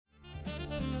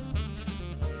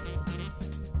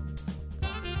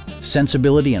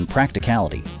Sensibility and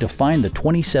practicality define the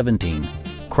 2017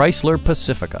 Chrysler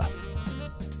Pacifica.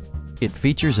 It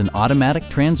features an automatic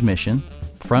transmission,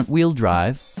 front-wheel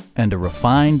drive, and a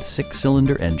refined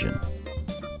 6-cylinder engine.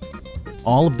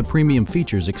 All of the premium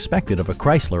features expected of a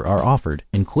Chrysler are offered,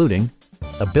 including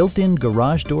a built-in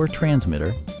garage door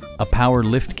transmitter, a power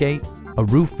liftgate, a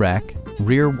roof rack,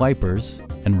 rear wipers,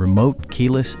 and remote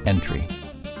keyless entry.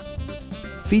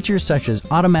 Features such as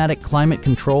automatic climate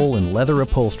control and leather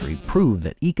upholstery prove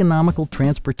that economical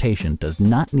transportation does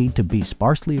not need to be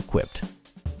sparsely equipped.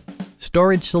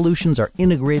 Storage solutions are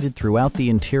integrated throughout the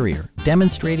interior,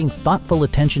 demonstrating thoughtful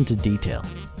attention to detail.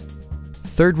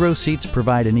 Third-row seats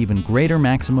provide an even greater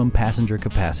maximum passenger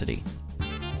capacity.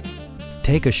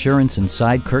 Take assurance in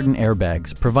side curtain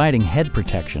airbags, providing head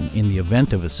protection in the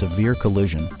event of a severe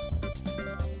collision.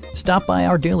 Stop by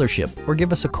our dealership or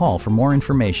give us a call for more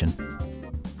information.